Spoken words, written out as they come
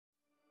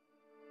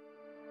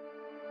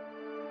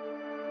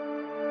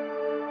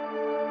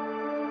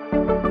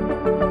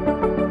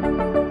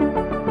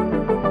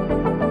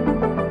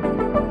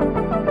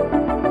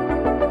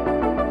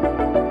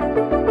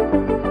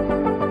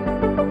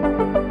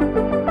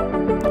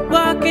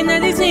Walking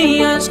at these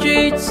neon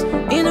streets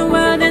in a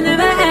world that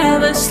never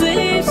ever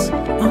sleeps.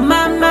 On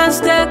my mind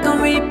stuck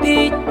on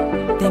repeat,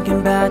 thinking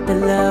about the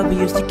love we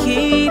used to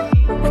keep.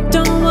 I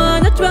don't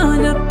wanna dwell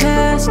on the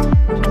past,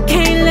 I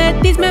can't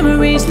let these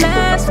memories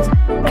last.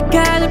 I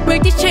gotta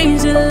break these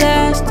chains at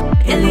last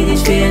and leave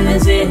these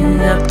feelings in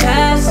the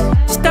past.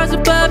 Stars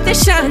above, they're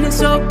shining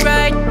so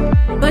bright,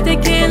 but they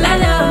can't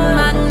light up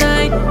my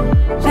night.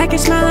 Like a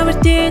smile always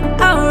did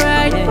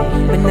alright,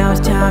 but now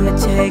it's time to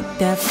take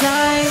that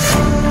flight.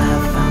 I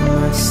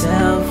found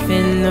myself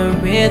in the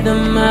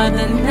rhythm of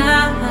the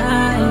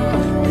night.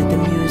 Let the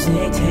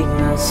music take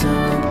my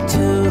soul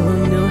to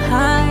new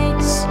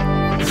heights.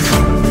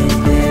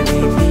 With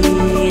every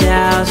beat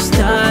I'll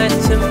start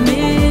to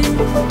miss,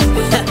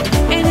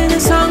 and in the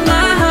song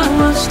my heart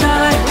will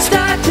start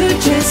to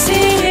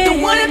transcend.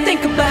 Don't wanna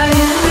think about it.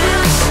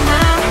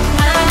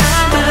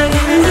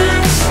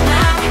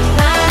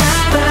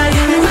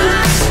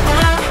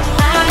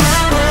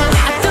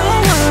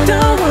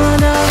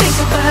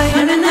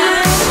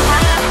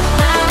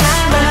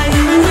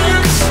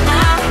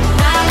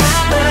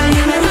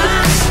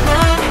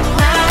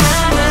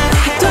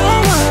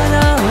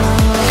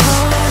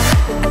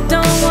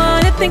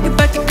 Think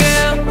about your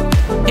girl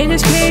in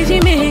this crazy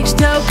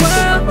mixed up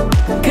world.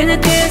 Gonna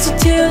dance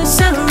until the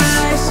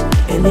sunrise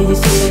and leave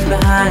these tears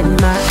behind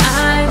my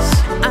eyes.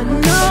 I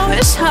know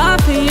it's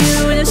hard for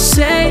you to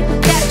say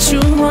that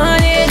you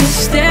wanted to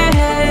stay,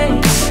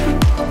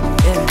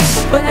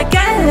 yeah, but I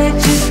gotta let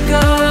you